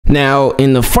Now,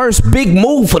 in the first big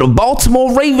move for the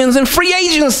Baltimore Ravens in free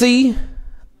agency,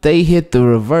 they hit the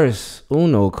reverse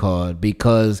Uno card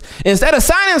because instead of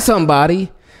signing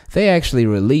somebody, they actually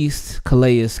released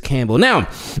Calais Campbell. Now,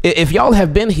 if y'all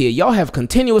have been here, y'all have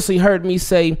continuously heard me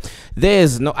say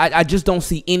I just don't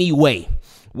see any way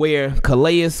where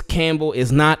Calais Campbell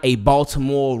is not a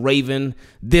Baltimore Raven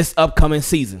this upcoming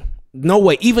season. No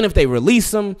way. Even if they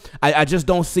release him, I just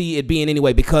don't see it being any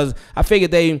way, because I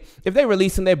figured if they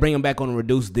release him, they bring him back on a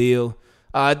reduced deal.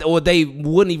 Or they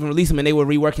wouldn't even release him and they would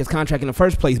rework his contract in the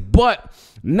first place. But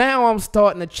now I'm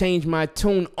starting to change my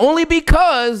tune only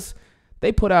because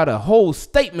they put out a whole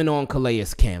statement on Calais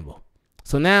Campbell.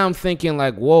 So now I'm thinking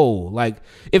like, whoa, like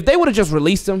if they would have just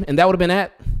released him and that would have been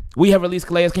we have released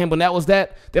Calais Campbell and that was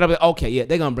that, then I'll be like, okay, yeah,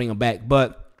 they're going to bring him back.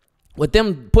 But with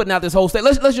them putting out this whole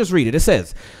statement, let's just read it. It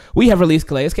says, we have released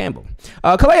Calais Campbell.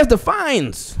 Calais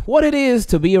defines what it is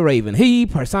to be a Raven. He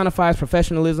personifies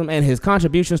professionalism, and his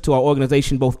contributions to our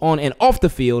organization, both on and off the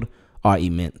field, are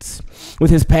immense.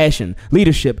 With his passion,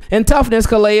 leadership, and toughness,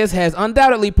 Calais has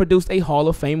undoubtedly produced a Hall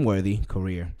of Fame-worthy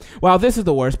career. While this is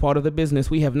the worst part of the business,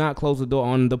 we have not closed the door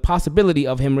on the possibility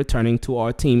of him returning to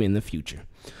our team in the future.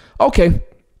 Okay.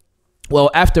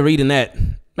 Well, after reading that,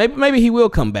 maybe he will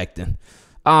come back then.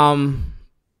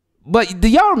 But do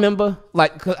y'all remember,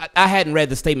 like, I hadn't read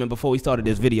the statement before we started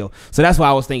this video, so that's why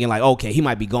I was thinking like, okay, he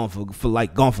might be gone for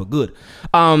good.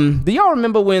 Do y'all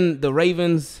remember when the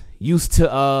Ravens used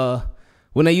to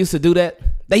when they used to do that?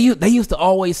 They used to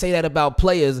always say that about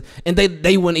players, and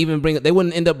they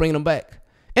wouldn't end up bringing them back.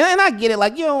 And I get it,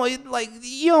 like you don't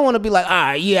want to be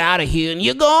like, you're out of here and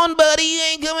you're gone, buddy, you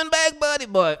ain't coming back, buddy.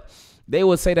 But they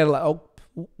would say that like, oh,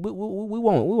 we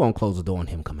won't close the door on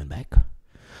him coming back.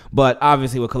 But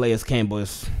obviously with Calais Campbell,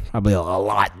 it's probably a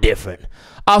lot different.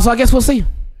 So I guess we'll see.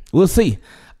 We'll see.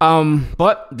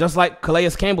 But just like Calais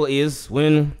Campbell is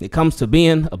when it comes to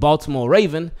being a Baltimore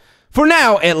Raven, for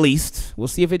now at least, we'll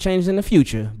see if it changes in the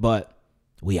future, but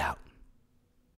we out.